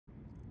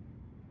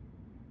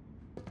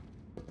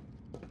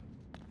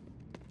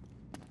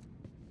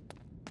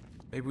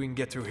Maybe we can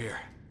get through here.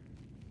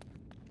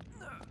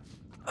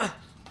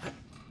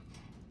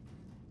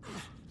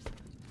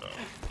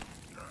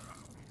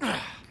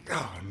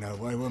 Oh, no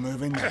way we're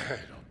moving there.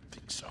 I don't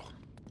think so.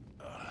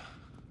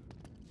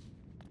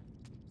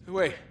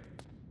 Wait.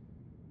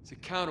 There's a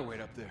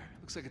counterweight up there.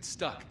 Looks like it's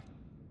stuck.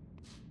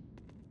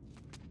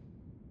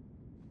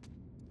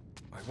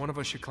 All right, one of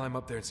us should climb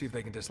up there and see if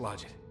they can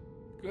dislodge it.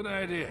 Good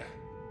idea.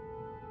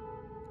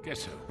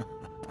 Guess who? Ah,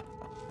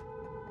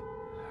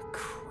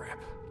 crap.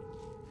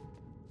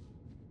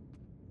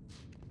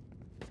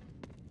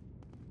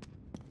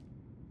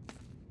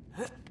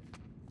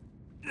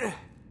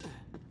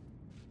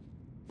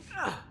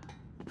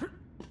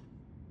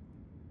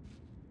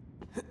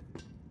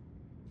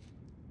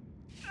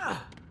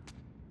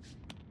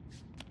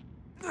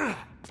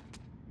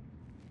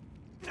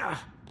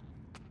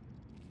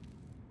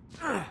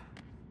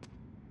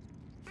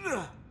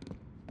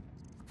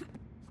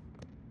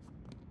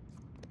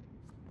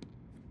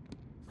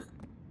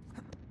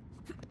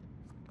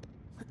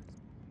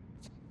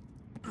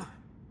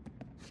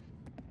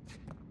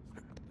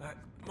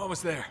 I'm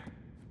almost there.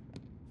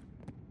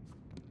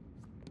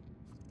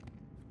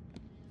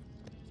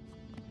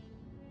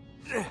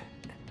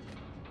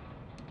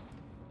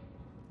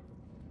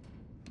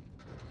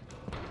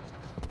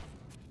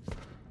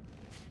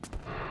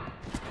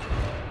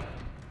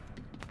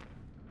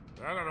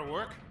 That ought to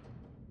work.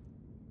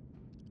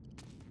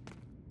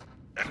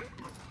 Go.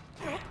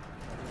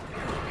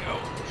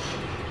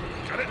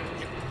 Got it?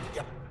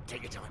 Yep,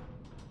 take your time.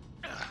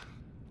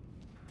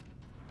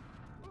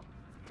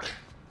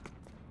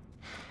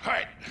 All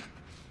right.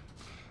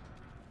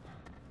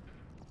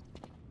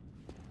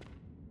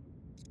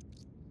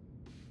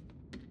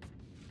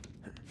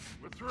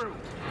 We're through.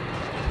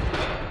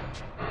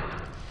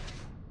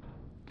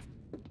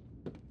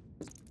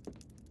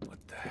 What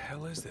the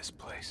hell is this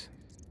place?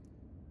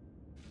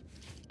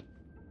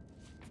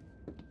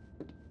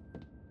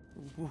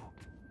 Ooh.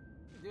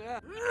 Yeah.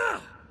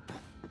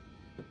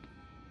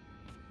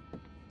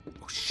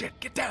 Oh shit,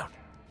 get down!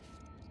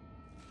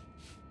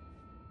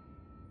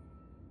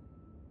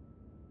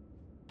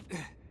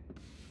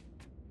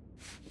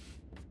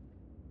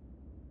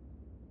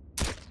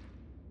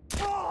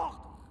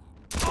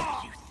 What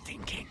are you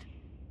thinking?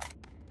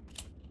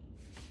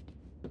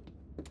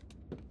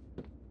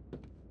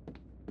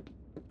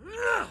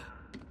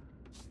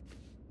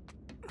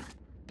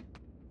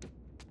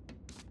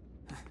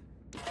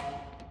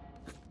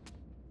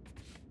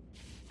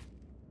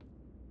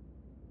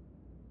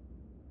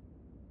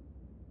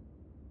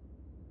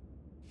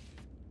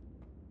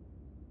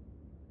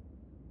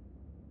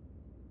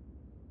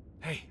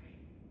 Hey,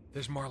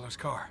 there's Marlowe's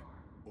car.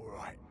 All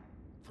right.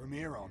 From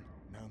here on,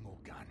 no more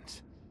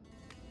guns.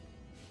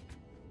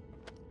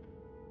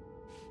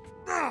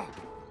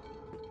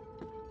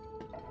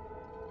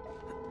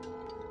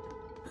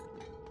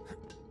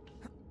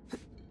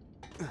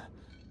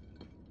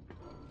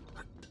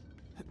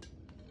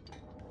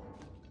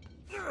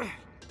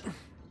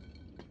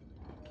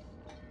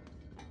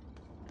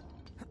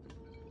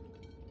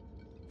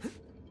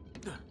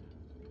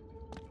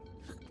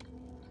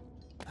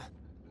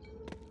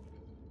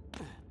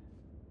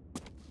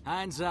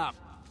 Hands up.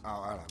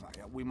 Oh, hello, mate.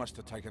 We must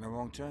have taken a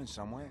wrong turn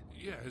somewhere.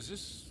 Yeah, is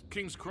this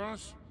King's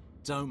Cross?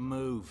 Don't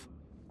move.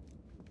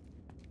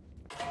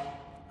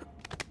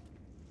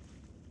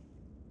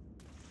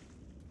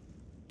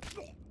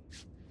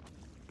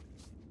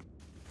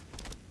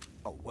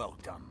 Oh, well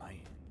done,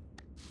 mate.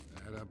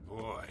 Atta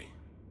boy.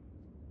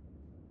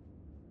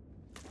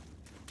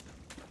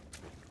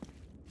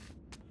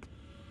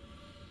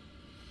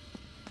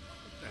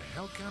 What the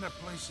hell kind of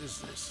place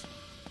is this?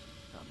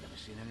 I've never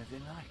seen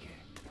anything like it.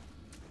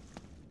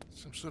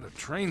 Some sort of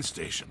train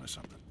station or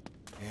something.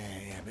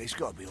 Yeah, but it's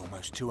got to be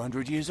almost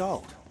 200 years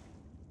old.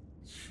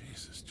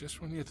 Jesus,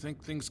 just when you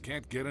think things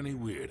can't get any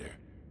weirder.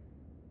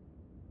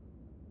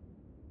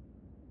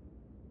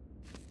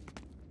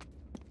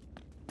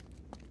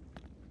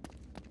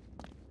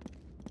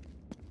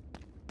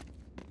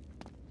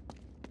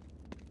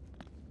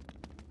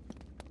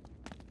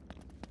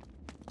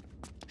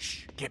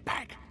 Shh, get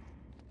back.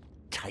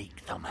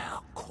 Take them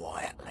out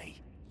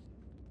quietly.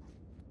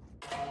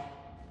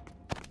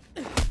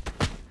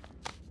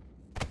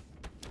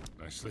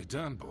 Nicely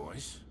done,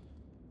 boys.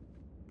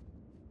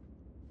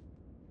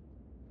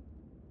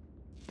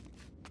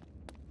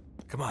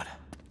 Come on.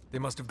 They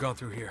must have gone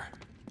through here.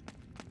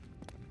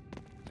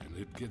 And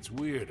it gets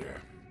weirder.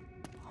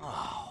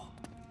 Oh,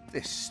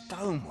 this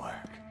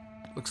stonework.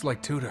 Looks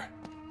like Tudor.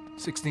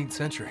 16th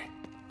century.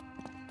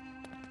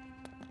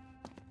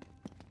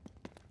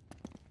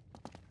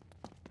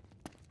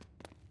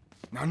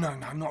 No,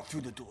 not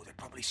through the door. They're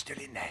probably still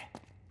in there.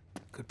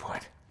 Good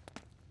point.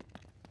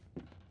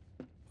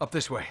 Up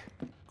this way.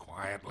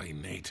 Quietly,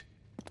 Nate.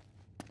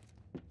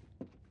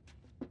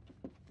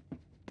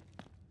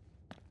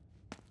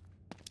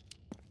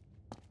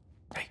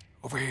 Hey,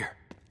 over here.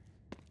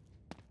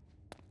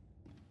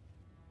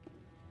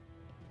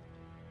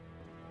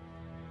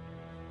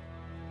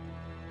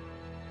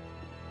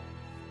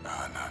 No,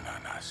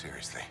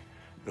 seriously.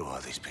 Who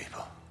are these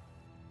people?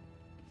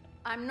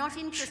 I'm not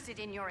interested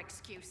in your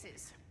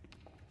excuses.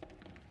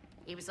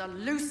 He was a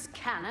loose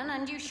cannon,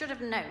 and you should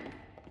have known.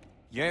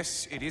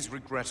 Yes, it is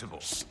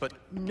regrettable, but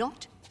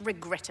Not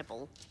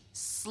regrettable,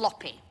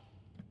 sloppy.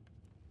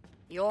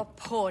 Your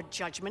poor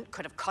judgment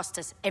could have cost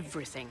us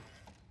everything.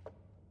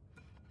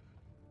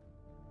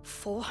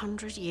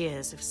 400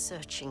 years of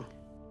searching.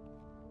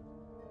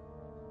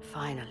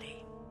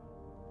 Finally,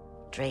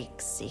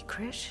 Drake's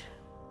secret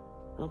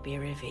will be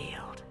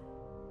revealed.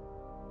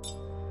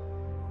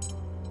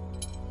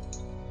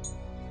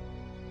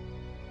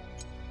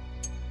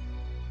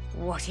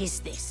 What is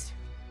this?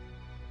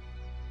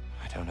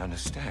 I don't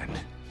understand.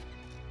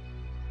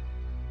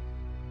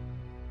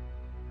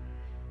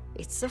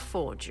 It's a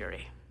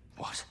forgery.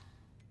 What?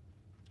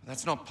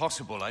 That's not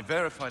possible. I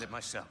verified it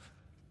myself.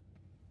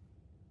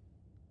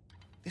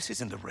 This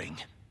isn't the ring.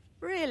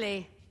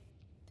 Really?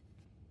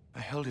 I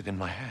held it in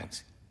my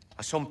hands.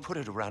 I saw him put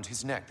it around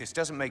his neck. This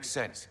doesn't make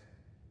sense.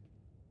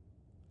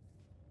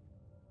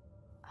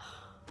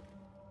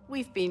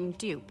 We've been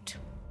duped.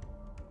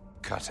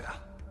 Cutter.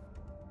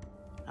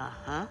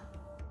 Uh-huh.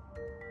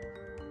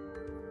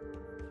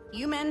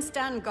 You men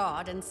stand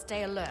guard and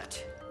stay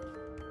alert.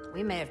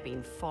 We may have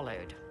been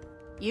followed.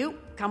 You,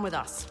 come with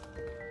us.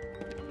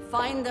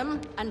 Find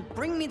them and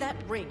bring me that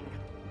ring.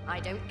 I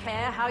don't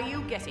care how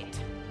you get it.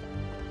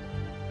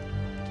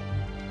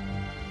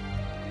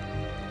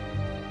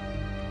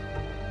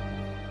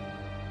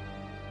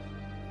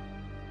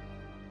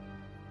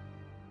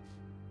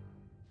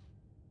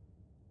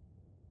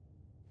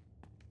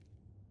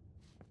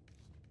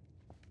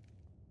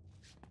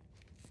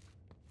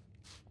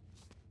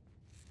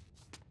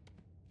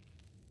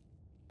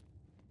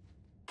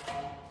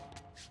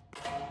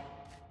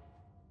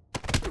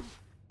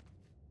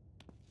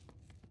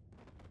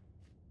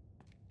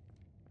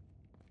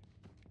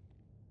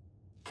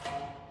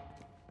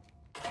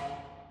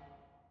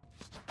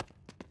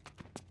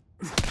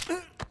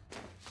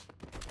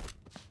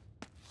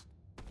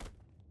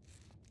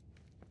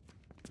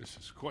 This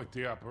is quite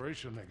the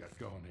operation they got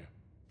going here.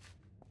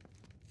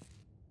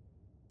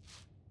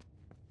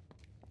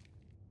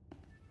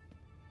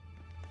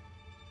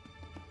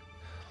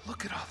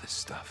 Look at all this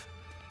stuff.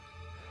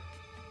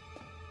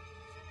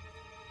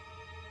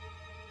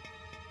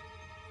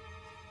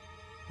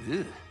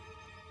 Ugh.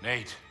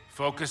 Nate,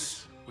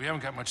 focus. We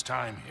haven't got much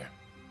time here.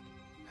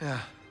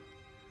 Yeah.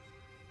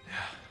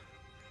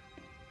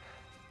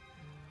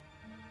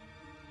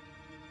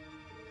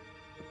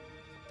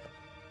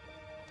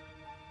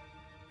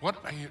 What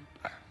are you...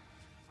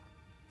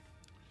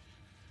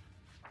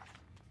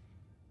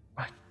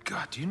 My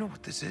God, do you know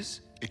what this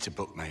is? It's a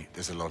book, mate.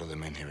 There's a lot of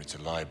them in here. It's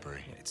a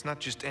library. It's not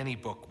just any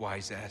book,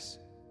 wise ass.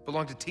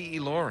 Belonged to T.E.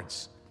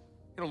 Lawrence.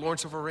 You know,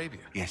 Lawrence of Arabia.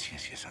 Yes,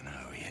 I know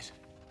who he is.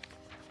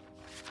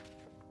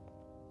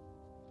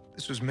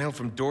 This was mailed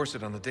from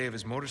Dorset on the day of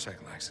his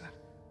motorcycle accident.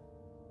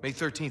 May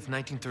 13th,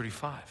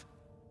 1935.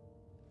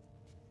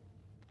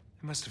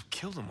 They must have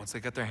killed him once they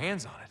got their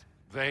hands on it.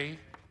 They?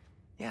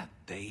 Yeah,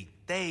 they,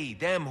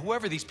 them,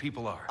 whoever these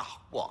people are.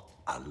 Oh, what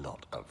a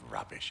lot of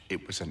rubbish.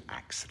 It was an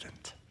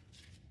accident.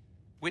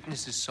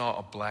 Witnesses saw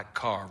a black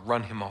car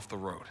run him off the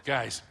road.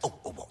 Guys. Oh,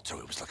 what? So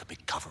it was like a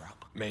big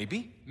cover-up.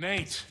 Maybe?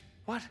 Nate.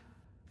 What?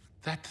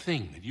 That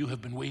thing that you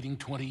have been waiting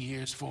 20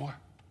 years for?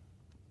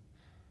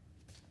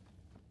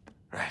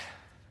 Right.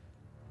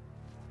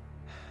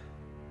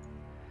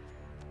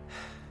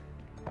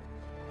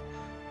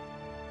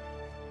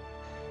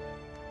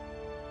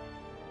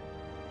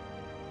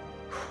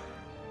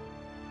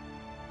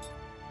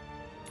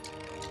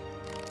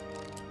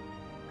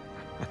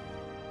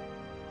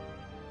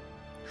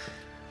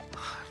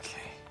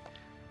 Okay.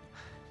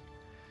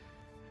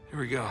 Here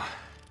we go.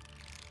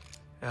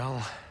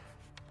 L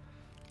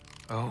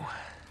O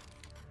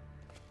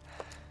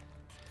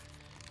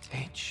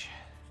H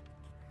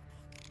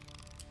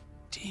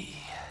D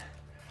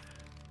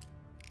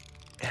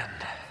N.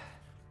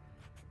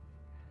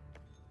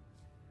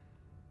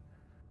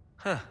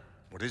 Huh.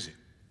 What is it?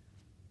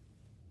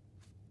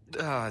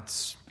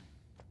 It's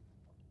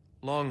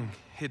long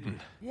hidden.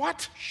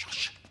 What?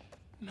 Shush.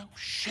 No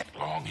shit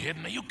long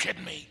hidden. Are you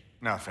kidding me?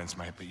 No offense,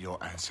 mate, but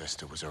your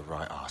ancestor was a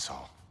right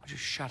arsehole.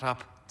 Just shut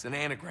up. It's an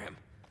anagram.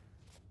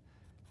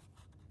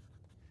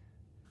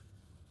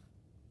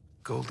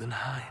 Golden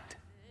Hind.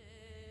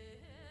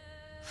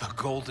 The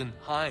Golden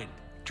Hind.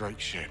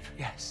 Drake's ship.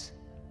 Yes.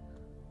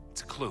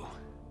 It's a clue.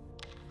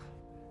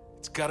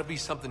 It's gotta be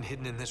something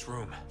hidden in this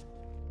room.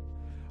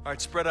 All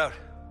right, spread out.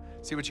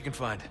 See what you can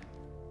find.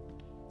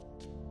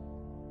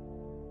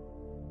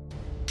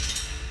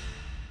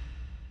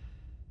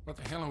 What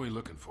the hell are we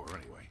looking for,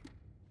 anyway?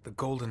 The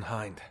Golden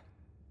Hind.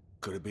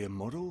 Could it be a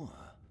model?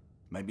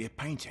 Maybe a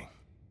painting?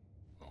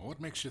 Well,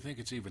 what makes you think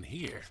it's even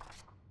here?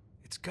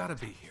 It's gotta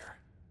be here.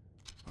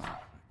 Oh,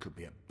 it could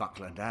be at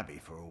Buckland Abbey,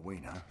 for all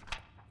we know.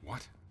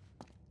 What?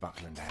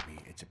 Buckland Abbey,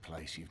 it's a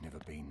place you've never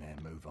been there.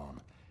 Move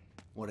on.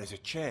 Well, there's a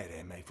chair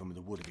there made from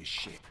the wood of his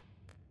ship.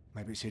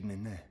 Maybe it's hidden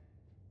in there.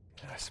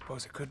 I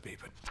suppose it could be,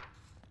 but...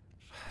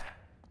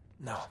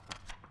 No.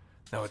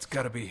 No, it's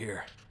gotta be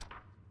here.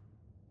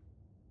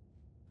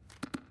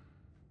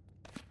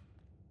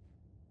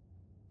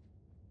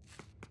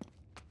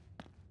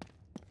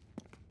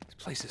 This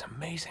place is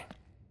amazing.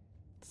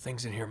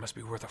 Things in here must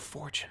be worth a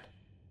fortune.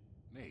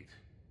 Nate,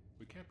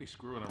 we can't be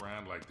screwing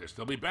around like this.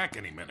 They'll be back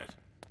any minute.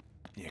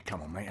 Yeah,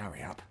 come on, mate,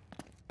 hurry up.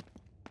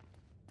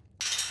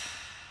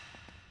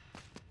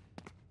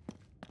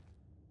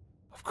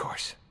 Of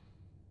course.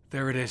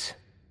 There it is.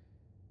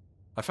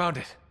 I found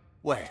it.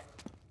 Where?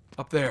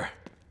 Up there.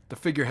 The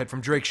figurehead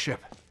from Drake's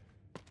ship.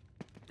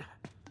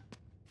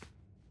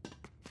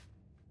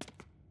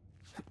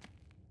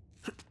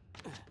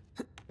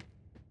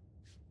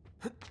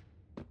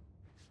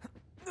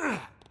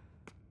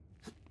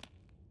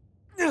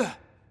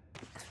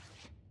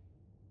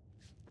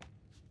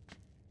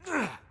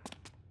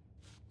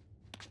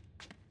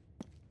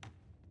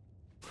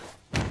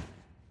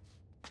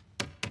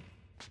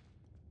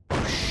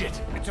 Shit,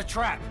 it's a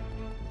trap!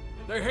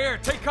 They're here!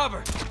 Take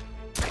cover!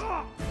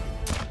 God.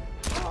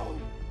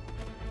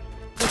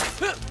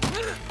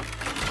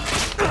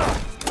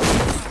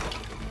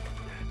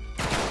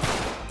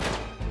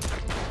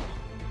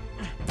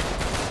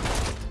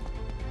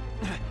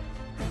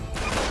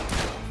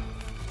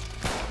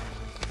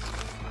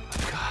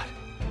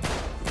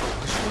 I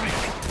was right.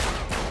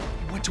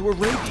 He went to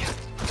Arabia.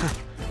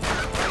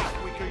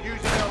 We could use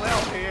a little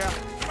help here.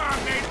 Come on,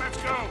 Nate, let's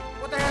go!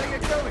 What the hell are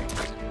you doing?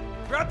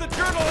 Grab the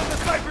journal and the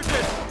cipher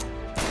disc!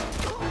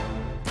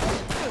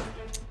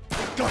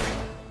 Go!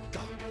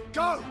 Go!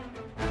 Go!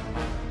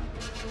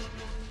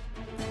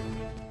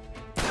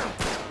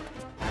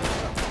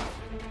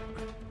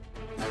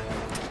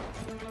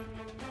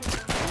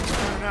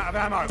 Running out of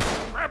ammo.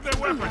 Grab their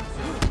weapons!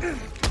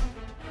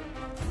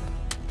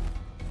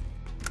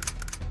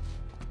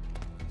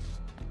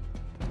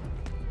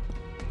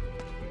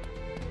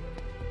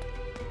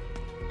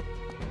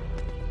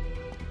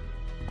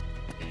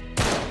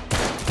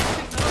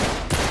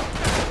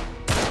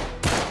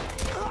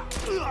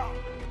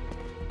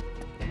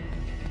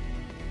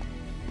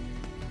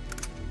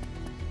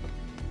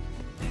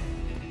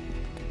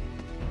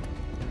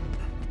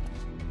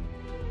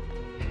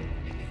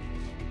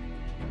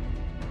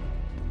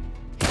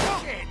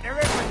 Shit, they're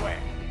everywhere.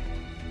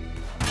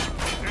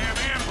 Damn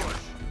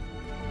ambush!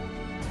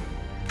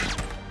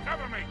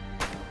 Cover me!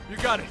 You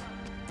got it.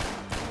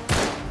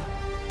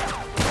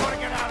 We gotta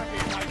get out of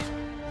here, mate.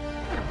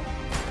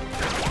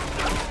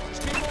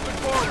 Just keep moving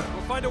forward.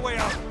 We'll find a way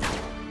out.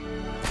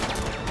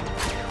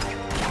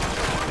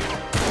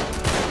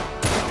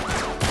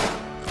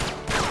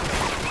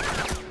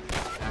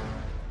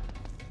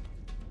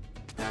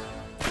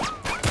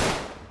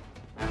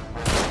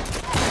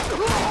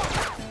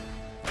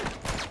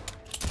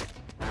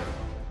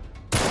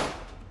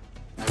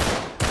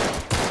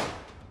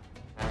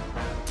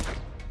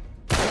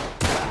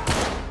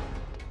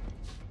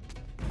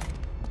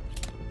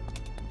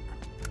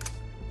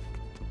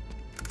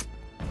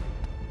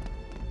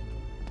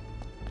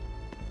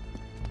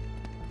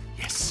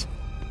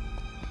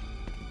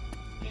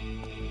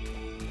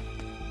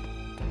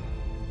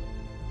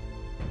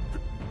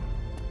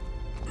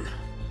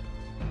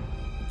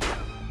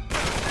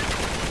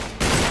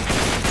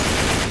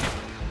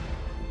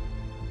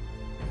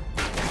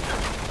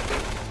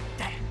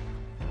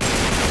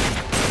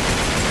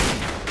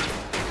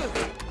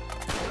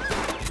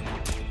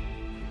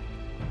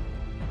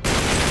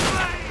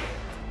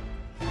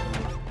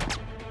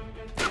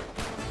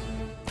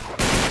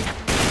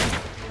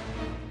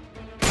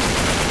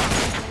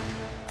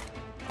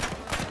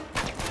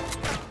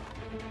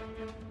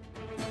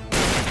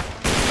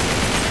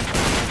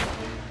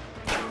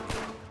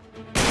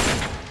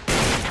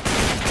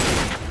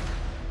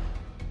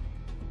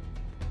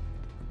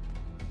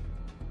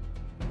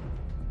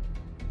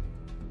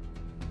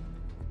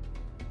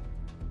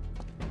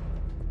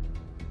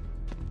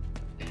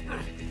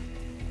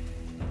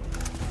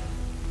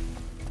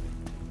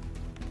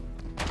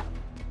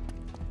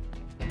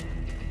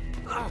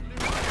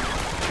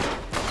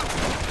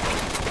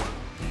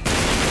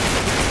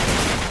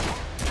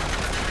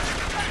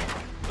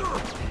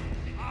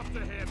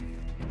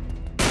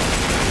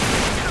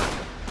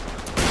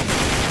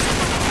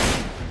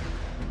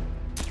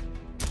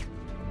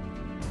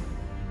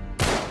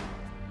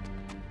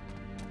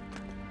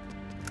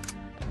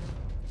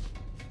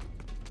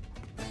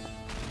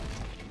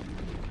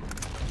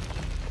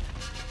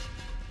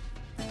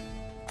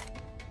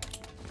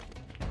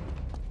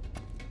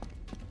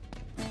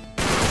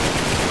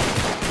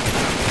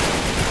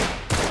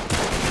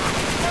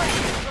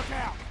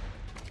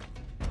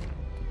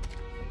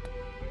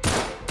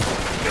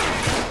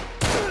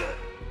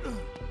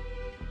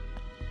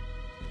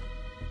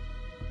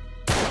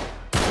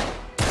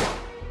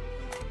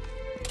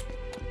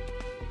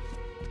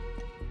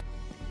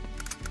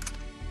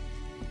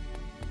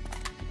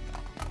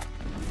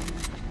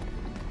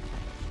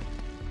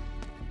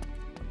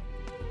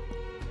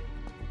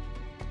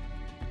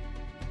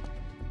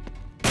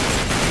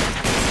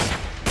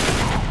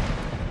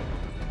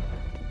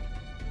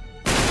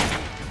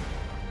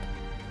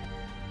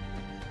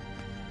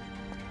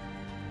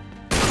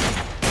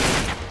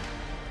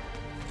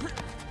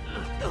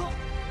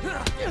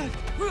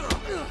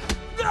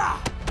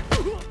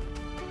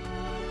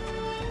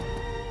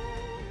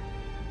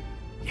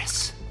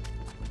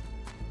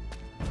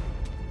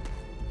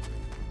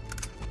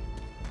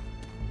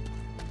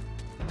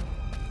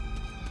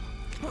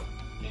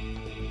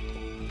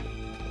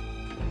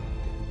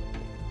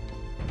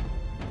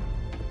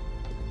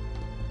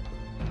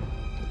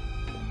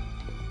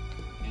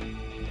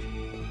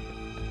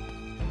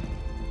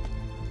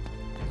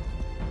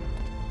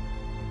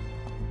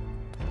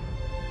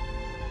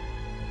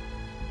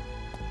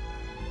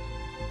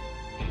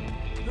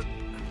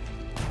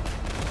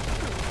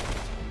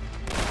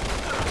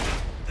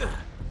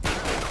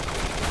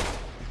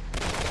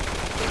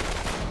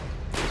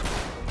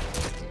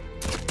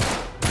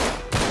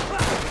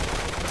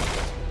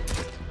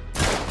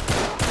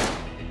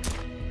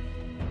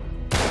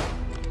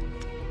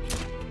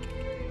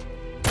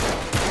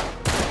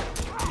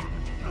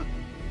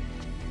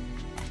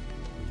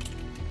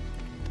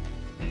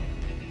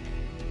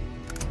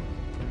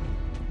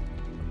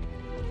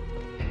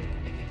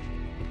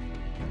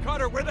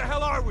 Right, where the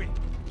hell are we?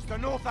 It's the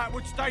North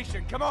Atwood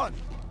Station, come on!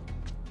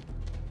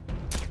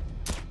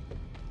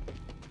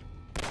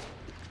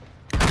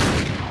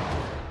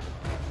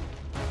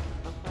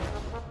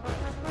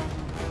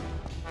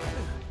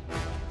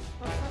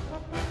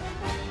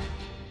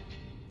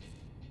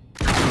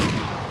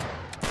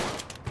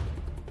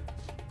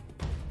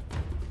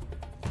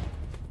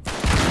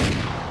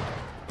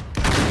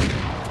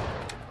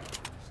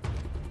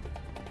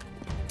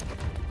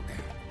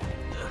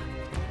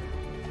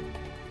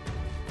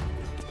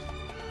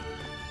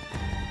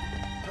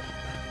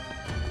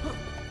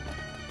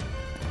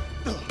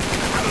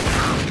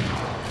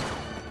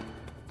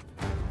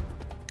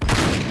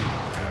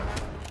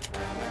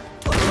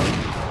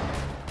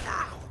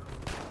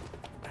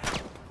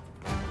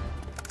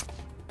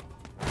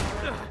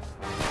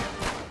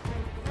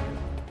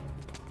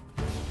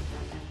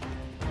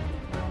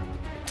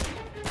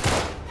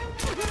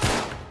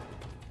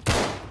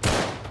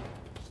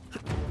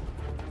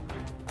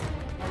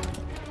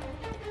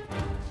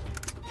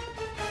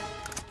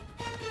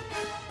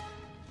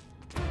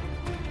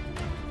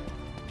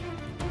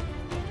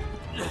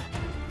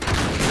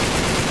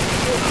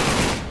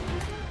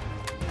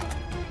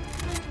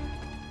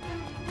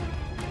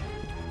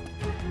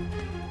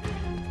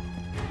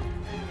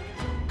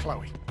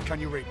 Chloe, can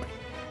you read me?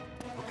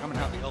 We're coming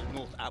out the old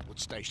North Atwood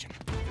Station.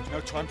 There's no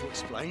time to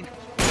explain.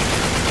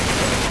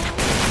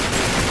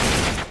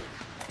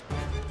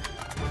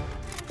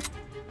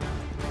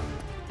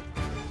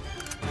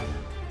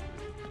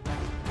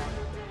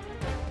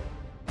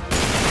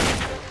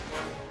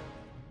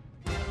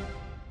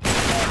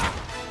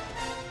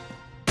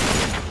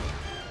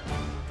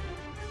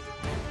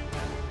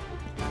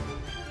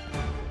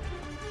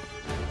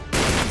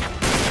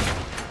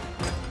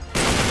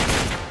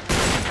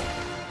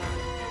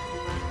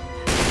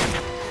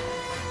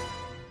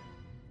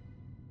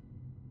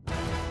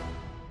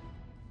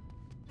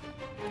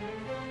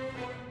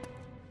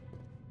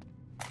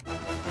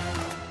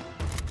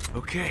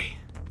 Okay.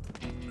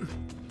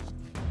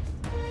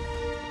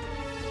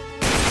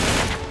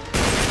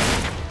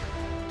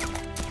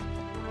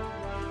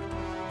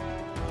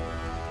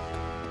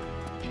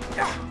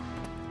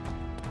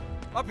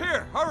 Up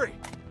here, hurry!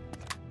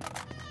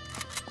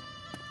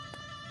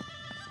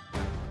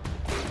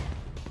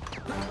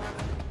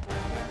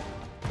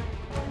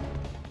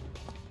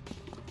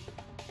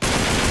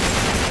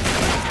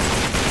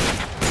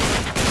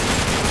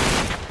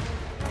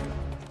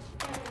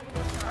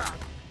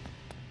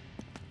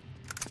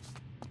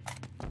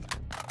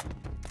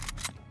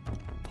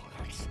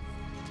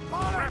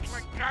 Rats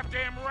like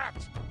goddamn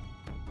rats!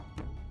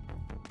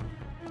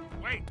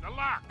 Wait, the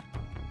lock!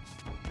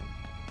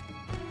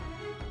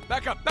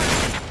 Back up,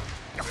 back up!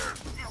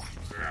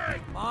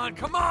 Come on,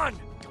 come on!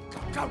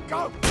 Go,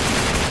 go!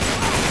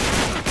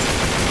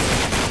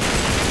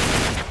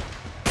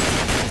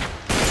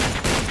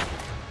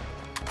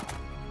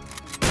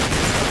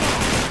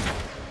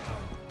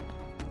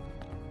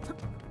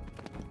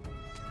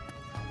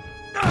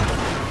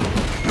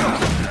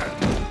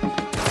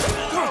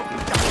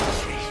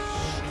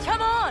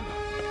 Come on!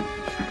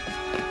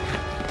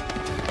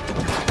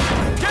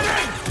 Get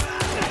in!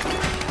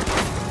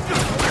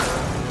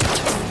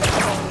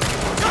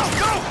 Go,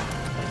 go!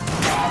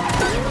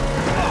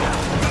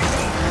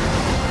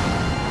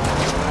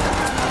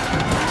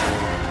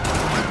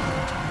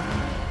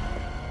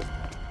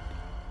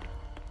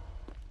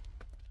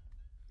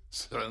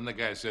 So then the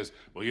guy says,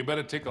 well, you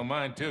better tickle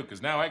mine too,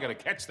 because now I gotta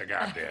catch the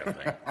goddamn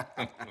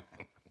thing.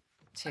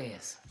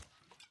 Cheers.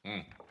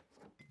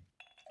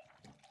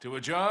 To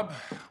a job,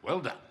 well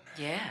done.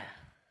 Yeah.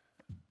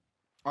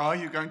 Are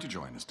you going to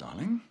join us,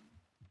 darling?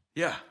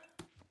 Yeah.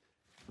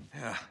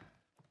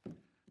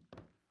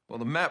 Well,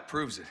 the map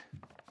proves it.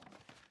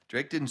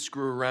 Drake didn't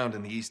screw around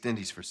in the East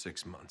Indies for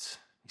 6 months.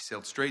 He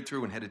sailed straight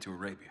through and headed to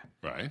Arabia.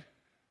 Right?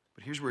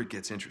 But here's where it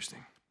gets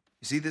interesting.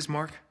 You see this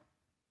mark?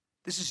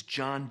 This is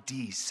John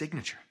Dee's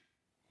signature.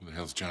 Who the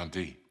hell's John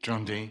D?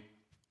 John Dee,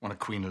 one of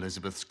Queen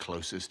Elizabeth's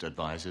closest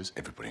advisors.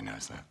 Everybody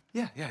knows that.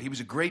 Yeah, he was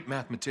a great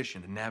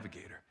mathematician and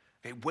navigator.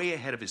 Okay, way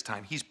ahead of his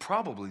time. He's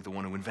probably the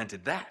one who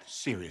invented that.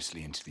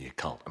 Seriously into the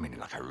occult. I mean,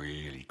 like a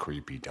really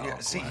creepy dark Yeah,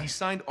 see, way. he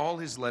signed all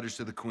his letters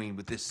to the Queen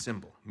with this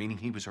symbol, meaning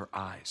he was her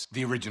eyes.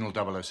 The original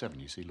 007,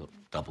 you see, look,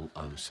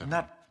 007.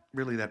 Not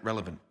really that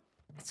relevant.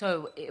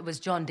 So it was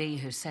John Dee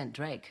who sent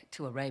Drake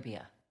to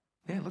Arabia.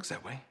 Yeah, it looks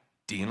that way.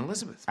 Dee and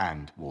Elizabeth.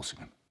 And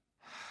Walsingham.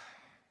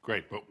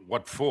 Great, but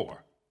what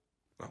for?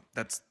 Well,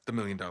 that's the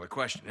million-dollar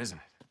question, isn't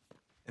it?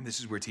 And this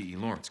is where T.E.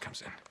 Lawrence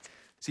comes in.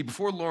 See,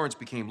 before Lawrence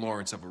became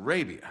Lawrence of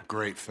Arabia,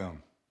 Great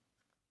film.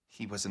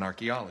 he was an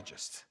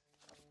archaeologist.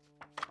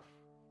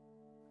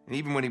 And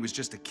even when he was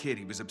just a kid,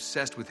 he was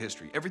obsessed with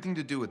history, everything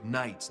to do with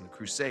knights and the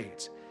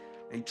Crusades.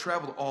 And he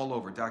traveled all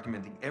over,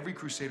 documenting every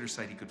Crusader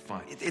site he could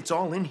find. It's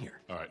all in here.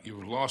 All right,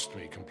 you've lost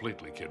me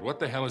completely, kid. What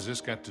the hell has this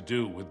got to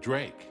do with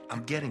Drake?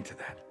 I'm getting to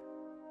that.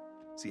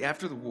 See,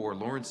 after the war,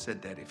 Lawrence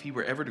said that if he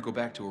were ever to go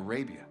back to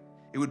Arabia,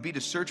 it would be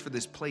to search for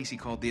this place he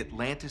called the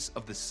Atlantis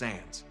of the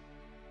Sands.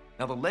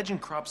 Now, the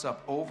legend crops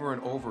up over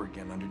and over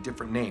again under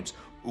different names.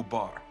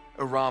 Ubar,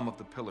 Aram of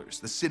the Pillars,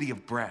 the City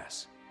of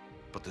Brass.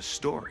 But the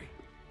story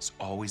is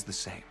always the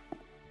same.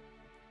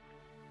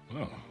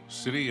 Oh,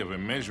 city of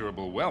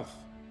immeasurable wealth,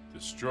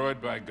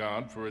 destroyed by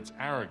God for its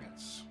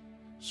arrogance,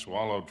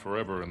 swallowed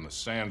forever in the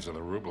sands of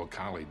the Rubal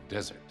Khali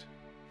Desert.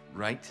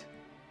 Right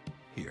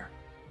here.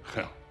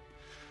 Well,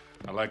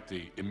 I like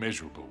the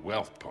immeasurable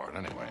wealth part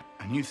anyway.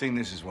 And you think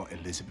this is what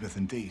Elizabeth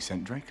and Dee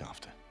sent Drake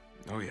after?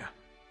 Oh, yeah.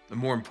 And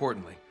more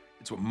importantly,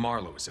 it's what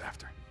Marlowe is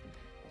after.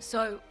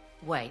 So,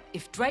 wait,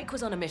 if Drake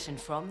was on a mission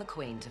from the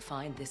Queen to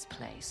find this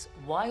place,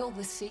 why all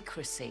the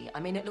secrecy? I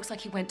mean, it looks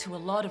like he went to a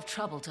lot of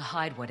trouble to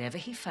hide whatever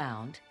he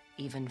found,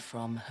 even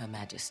from Her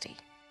Majesty.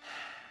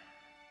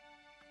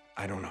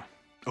 I don't know.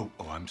 Oh,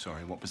 I'm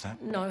sorry, what was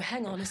that? No,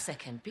 hang on a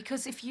second.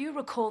 Because if you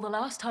recall, the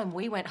last time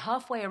we went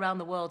halfway around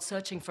the world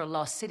searching for a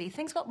lost city,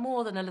 things got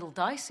more than a little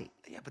dicey.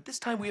 Yeah, but this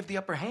time we have the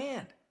upper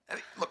hand. I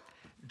mean, look,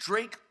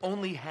 Drake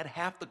only had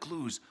half the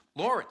clues.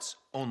 Lawrence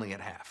only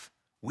had half.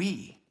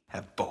 We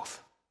have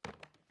both.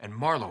 And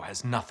Marlowe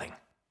has nothing.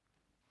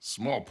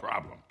 Small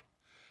problem.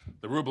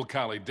 The Rubal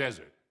Khali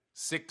Desert,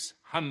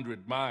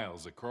 600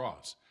 miles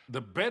across. The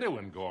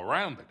Bedouin go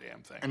around the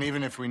damn thing. And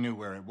even if we knew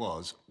where it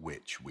was,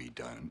 which we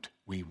don't,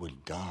 we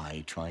would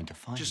die trying to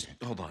find Just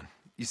it. hold on.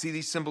 You see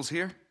these symbols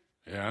here?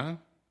 Yeah?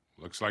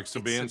 Looks like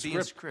Sabaean Sabaean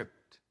script.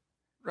 script.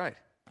 Right.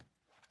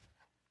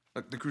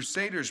 Look, the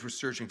Crusaders were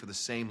searching for the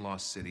same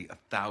lost city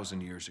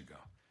 1,000 years ago.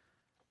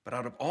 But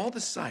out of all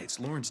the sites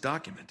Lawrence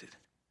documented,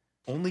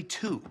 only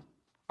 2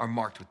 are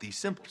marked with these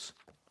symbols.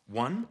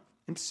 One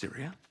in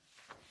Syria,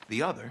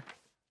 the other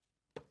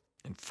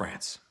in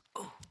France.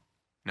 Oh.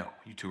 No,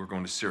 you 2 are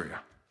going to Syria.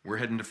 We're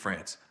heading to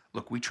France.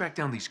 Look, we track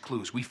down these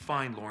clues. We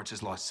find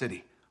Lawrence's lost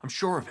city. I'm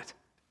sure of it.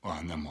 Well,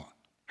 and then what?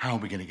 How are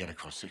we going to get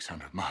across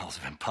 600 miles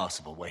of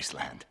impassable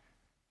wasteland?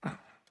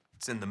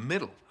 It's in the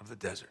middle of the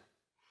desert.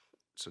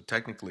 So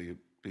technically, it'd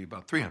be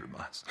about 300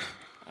 miles.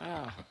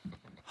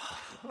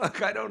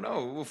 Look, I don't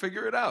know. We'll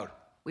figure it out.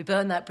 We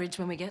burn that bridge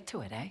when we get to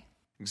it, eh?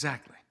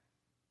 Exactly.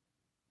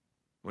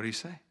 What do you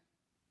say?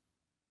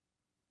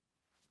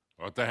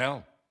 What the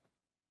hell?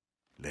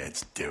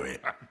 Let's do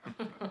it.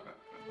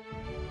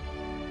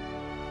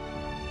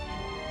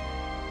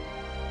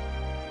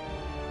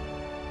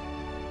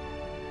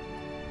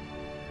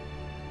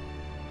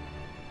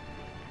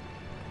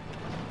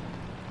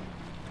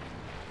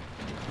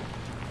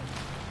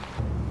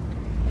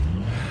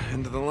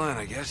 End of the line,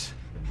 I guess.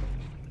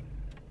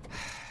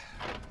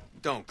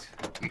 Don't.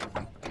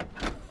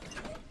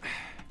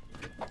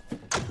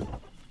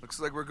 Looks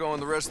like we're going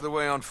the rest of the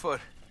way on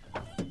foot.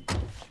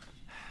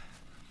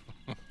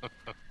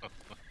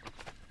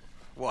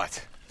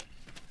 What?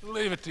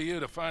 Leave it to you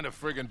to find a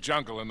friggin'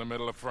 jungle in the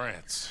middle of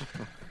France.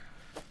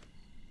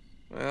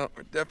 Well,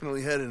 we're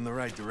definitely headed in the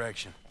right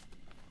direction.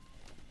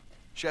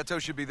 Chateau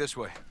should be this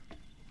way.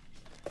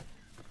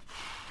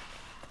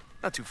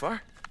 Not too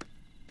far.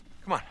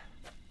 Come on.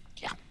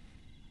 Yeah.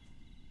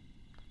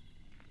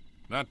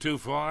 Not too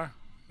far?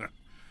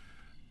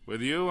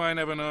 With you, I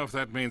never know if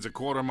that means a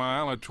quarter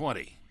mile or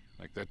 20.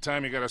 Like that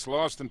time you got us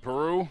lost in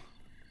Peru?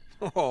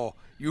 Oh,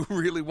 you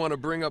really want to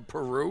bring up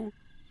Peru?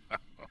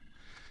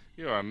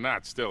 You are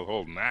not still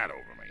holding that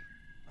over me.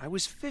 I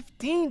was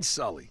 15,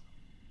 Sully.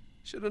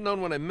 Should have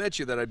known when I met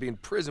you that I'd be in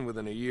prison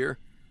within a year.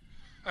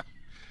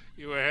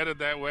 You were headed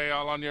that way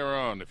all on your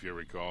own, if you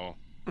recall.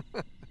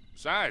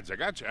 Besides, I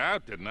got you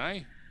out, didn't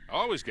I? I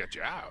always get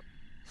you out.